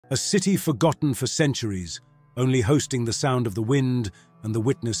a city forgotten for centuries, only hosting the sound of the wind and the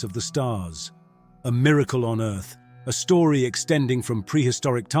witness of the stars. A miracle on Earth, a story extending from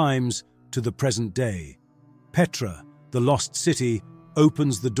prehistoric times to the present day. Petra, the lost city,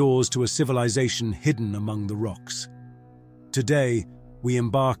 opens the doors to a civilization hidden among the rocks. Today, we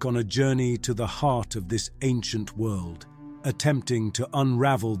embark on a journey to the heart of this ancient world, attempting to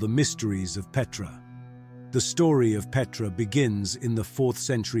unravel the mysteries of Petra. The story of Petra begins in the 4th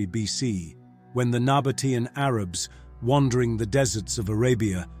century BC, when the Nabatean Arabs, wandering the deserts of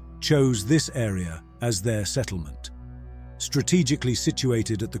Arabia, chose this area as their settlement. Strategically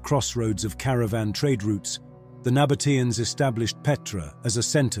situated at the crossroads of caravan trade routes, the Nabateans established Petra as a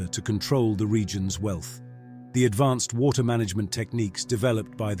center to control the region's wealth. The advanced water management techniques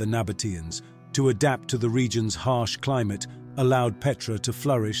developed by the Nabateans to adapt to the region's harsh climate allowed Petra to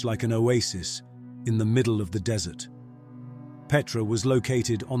flourish like an oasis in the middle of the desert. Petra was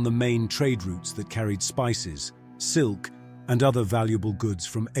located on the main trade routes that carried spices, silk, and other valuable goods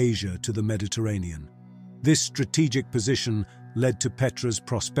from Asia to the Mediterranean. This strategic position led to Petra's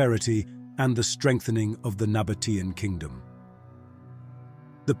prosperity and the strengthening of the Nabatean kingdom.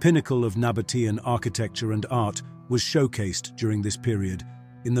 The pinnacle of Nabatean architecture and art was showcased during this period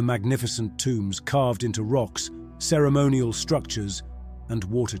in the magnificent tombs carved into rocks, ceremonial structures, and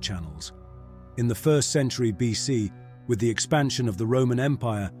water channels. In the 1st century BC, with the expansion of the Roman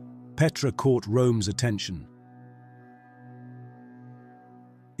Empire, Petra caught Rome's attention.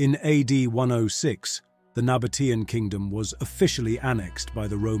 In AD 106, the Nabatean kingdom was officially annexed by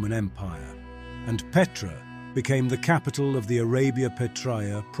the Roman Empire, and Petra became the capital of the Arabia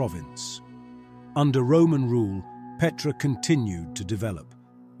Petraea province. Under Roman rule, Petra continued to develop.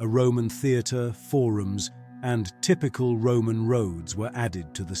 A Roman theatre, forums, and typical Roman roads were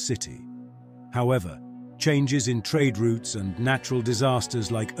added to the city. However, changes in trade routes and natural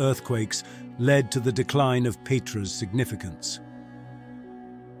disasters like earthquakes led to the decline of Petra's significance.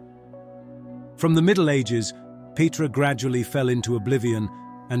 From the Middle Ages, Petra gradually fell into oblivion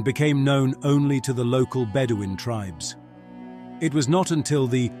and became known only to the local Bedouin tribes. It was not until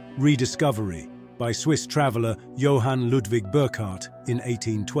the rediscovery by Swiss traveller Johann Ludwig Burckhardt in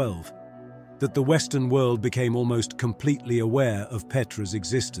 1812 that the Western world became almost completely aware of Petra's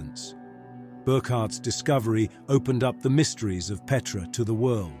existence. Burckhardt's discovery opened up the mysteries of Petra to the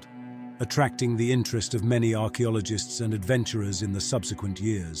world, attracting the interest of many archaeologists and adventurers in the subsequent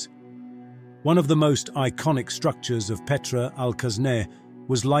years. One of the most iconic structures of Petra, Al-Khazneh,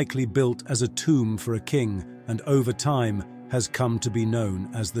 was likely built as a tomb for a king and over time has come to be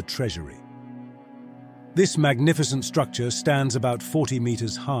known as the treasury. This magnificent structure stands about 40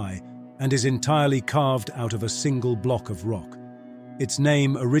 meters high and is entirely carved out of a single block of rock. Its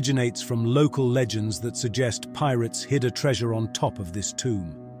name originates from local legends that suggest pirates hid a treasure on top of this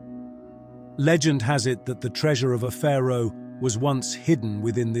tomb. Legend has it that the treasure of a pharaoh was once hidden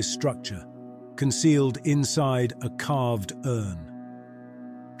within this structure, concealed inside a carved urn.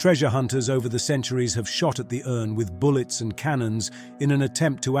 Treasure hunters over the centuries have shot at the urn with bullets and cannons in an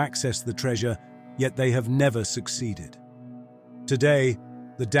attempt to access the treasure, yet they have never succeeded. Today,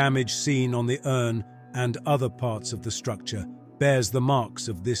 the damage seen on the urn and other parts of the structure bears the marks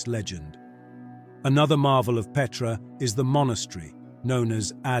of this legend. Another marvel of Petra is the monastery, known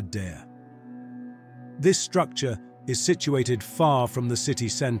as Ad Deir. This structure is situated far from the city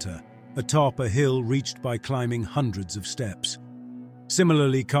centre, atop a hill reached by climbing hundreds of steps.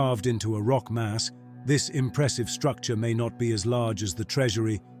 Similarly carved into a rock mass, this impressive structure may not be as large as the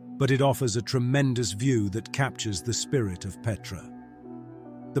treasury, but it offers a tremendous view that captures the spirit of Petra.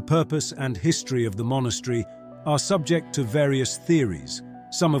 The purpose and history of the monastery are subject to various theories,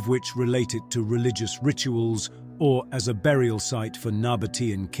 some of which relate it to religious rituals or as a burial site for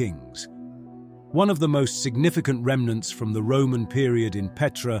Nabatean kings. One of the most significant remnants from the Roman period in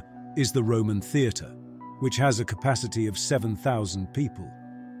Petra is the Roman theatre, which has a capacity of 7,000 people.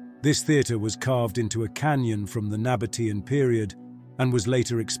 This theatre was carved into a canyon from the Nabatean period and was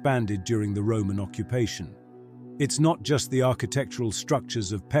later expanded during the Roman occupation. It's not just the architectural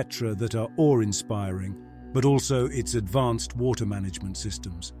structures of Petra that are awe-inspiring, but also its advanced water management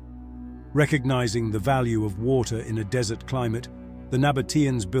systems. Recognizing the value of water in a desert climate, the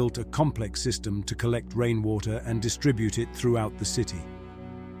Nabateans built a complex system to collect rainwater and distribute it throughout the city.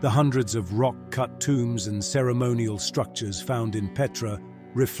 The hundreds of rock-cut tombs and ceremonial structures found in Petra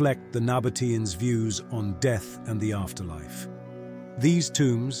reflect the Nabateans' views on death and the afterlife. These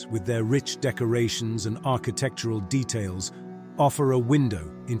tombs, with their rich decorations and architectural details, offer a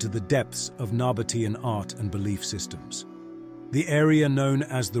window into the depths of Nabatean art and belief systems. The area known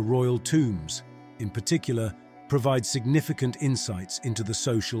as the Royal Tombs, in particular, provide significant insights into the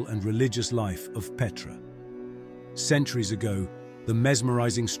social and religious life of Petra. Centuries ago, the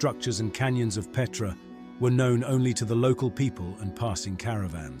mesmerizing structures and canyons of Petra were known only to the local people and passing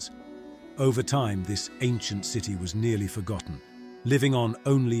caravans. Over time, this ancient city was nearly forgotten, living on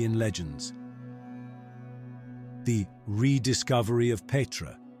only in legends. The rediscovery of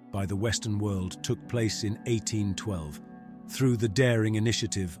Petra by the Western world took place in 1812 through the daring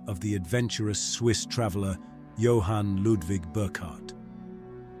initiative of the adventurous Swiss traveler Johann Ludwig Burckhardt.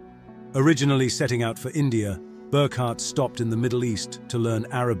 Originally setting out for India, Burckhardt stopped in the Middle East to learn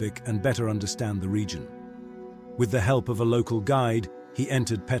Arabic and better understand the region. With the help of a local guide, he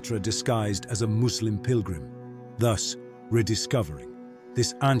entered Petra disguised as a Muslim pilgrim, thus rediscovering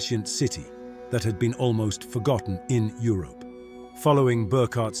this ancient city that had been almost forgotten in Europe. Following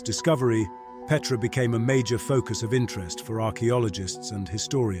Burckhardt's discovery, Petra became a major focus of interest for archaeologists and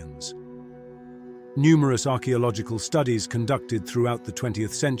historians. Numerous archaeological studies conducted throughout the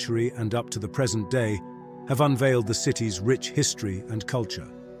 20th century and up to the present day have unveiled the city's rich history and culture.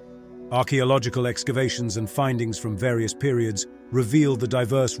 Archaeological excavations and findings from various periods reveal the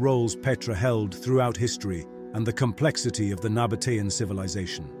diverse roles Petra held throughout history and the complexity of the Nabatean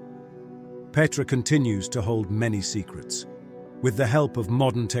civilization. Petra continues to hold many secrets. With the help of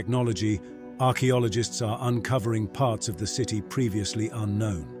modern technology, archaeologists are uncovering parts of the city previously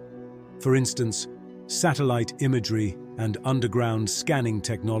unknown. For instance, satellite imagery and underground scanning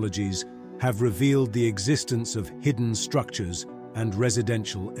technologies have revealed the existence of hidden structures and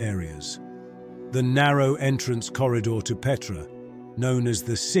residential areas. The narrow entrance corridor to Petra, known as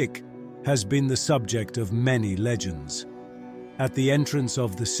the Siq, has been the subject of many legends. At the entrance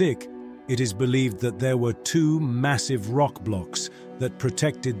of the Siq, it is believed that there were two massive rock blocks that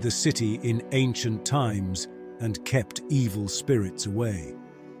protected the city in ancient times and kept evil spirits away.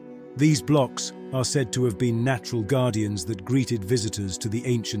 These blocks are said to have been natural guardians that greeted visitors to the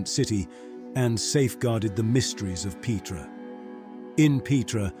ancient city and safeguarded the mysteries of Petra. In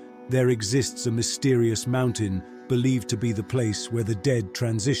Petra, there exists a mysterious mountain believed to be the place where the dead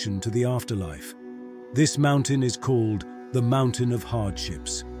transition to the afterlife. This mountain is called the Mountain of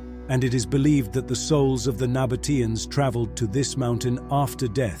Hardships, and it is believed that the souls of the Nabateans traveled to this mountain after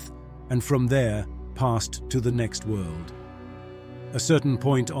death and from there passed to the next world. A certain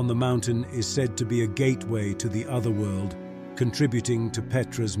point on the mountain is said to be a gateway to the other world, contributing to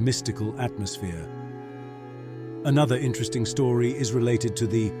Petra's mystical atmosphere. Another interesting story is related to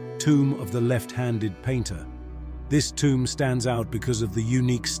the tomb of the left-handed painter. This tomb stands out because of the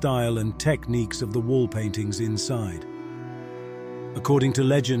unique style and techniques of the wall paintings inside. According to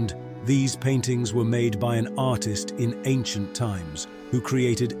legend, these paintings were made by an artist in ancient times who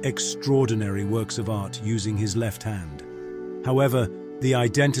created extraordinary works of art using his left hand. However, the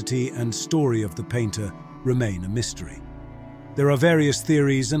identity and story of the painter remain a mystery. There are various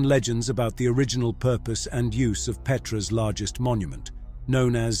theories and legends about the original purpose and use of Petra's largest monument,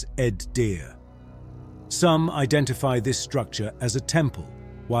 known as Ad Deir. Some identify this structure as a temple,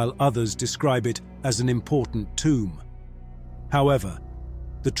 while others describe it as an important tomb. However,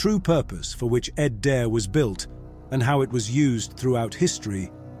 the true purpose for which Ad Deir was built and how it was used throughout history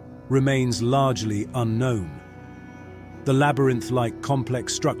remains largely unknown. The labyrinth-like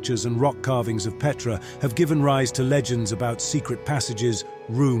complex structures and rock carvings of Petra have given rise to legends about secret passages,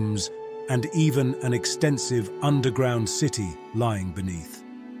 rooms, and even an extensive underground city lying beneath.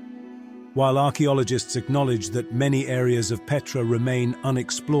 While archaeologists acknowledge that many areas of Petra remain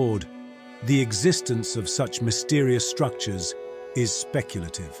unexplored, the existence of such mysterious structures is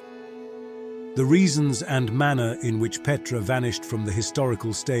speculative. The reasons and manner in which Petra vanished from the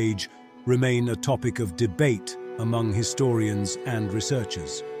historical stage remain a topic of debate among historians and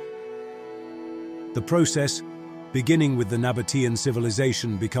researchers. The process, beginning with the Nabatean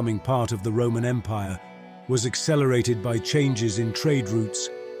civilization becoming part of the Roman Empire, was accelerated by changes in trade routes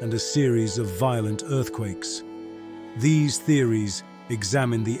and a series of violent earthquakes. These theories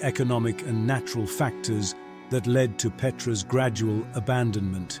examine the economic and natural factors that led to Petra's gradual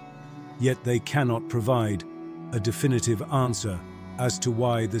abandonment, yet they cannot provide a definitive answer as to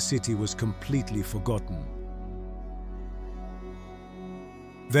why the city was completely forgotten.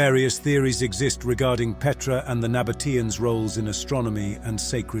 Various theories exist regarding Petra and the Nabateans' roles in astronomy and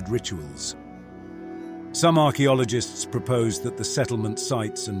sacred rituals. Some archaeologists propose that the settlement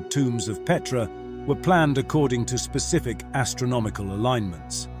sites and tombs of Petra were planned according to specific astronomical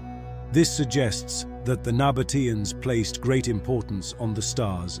alignments. This suggests that the Nabateans placed great importance on the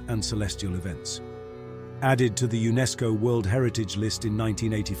stars and celestial events. Added to the UNESCO World Heritage list in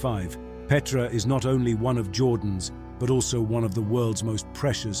 1985, Petra is not only one of Jordan's but also one of the world's most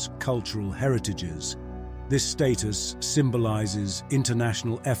precious cultural heritages. This status symbolizes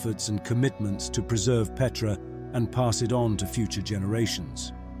international efforts and commitments to preserve Petra and pass it on to future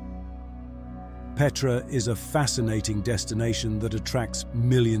generations. Petra is a fascinating destination that attracts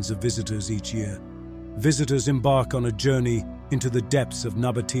millions of visitors each year. Visitors embark on a journey into the depths of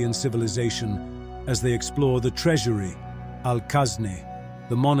Nabatean civilization as they explore the treasury, Al-Khazneh,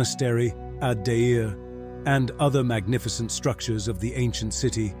 the monastery, Ad Deir, and other magnificent structures of the ancient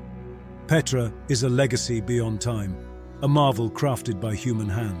city. Petra is a legacy beyond time, a marvel crafted by human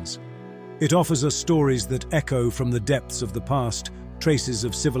hands. It offers us stories that echo from the depths of the past, traces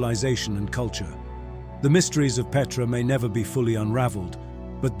of civilization and culture. The mysteries of Petra may never be fully unraveled,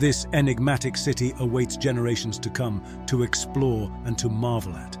 but this enigmatic city awaits generations to come to explore and to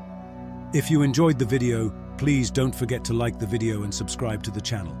marvel at. If you enjoyed the video, please don't forget to like the video and subscribe to the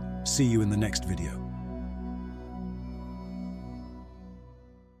channel. See you in the next video.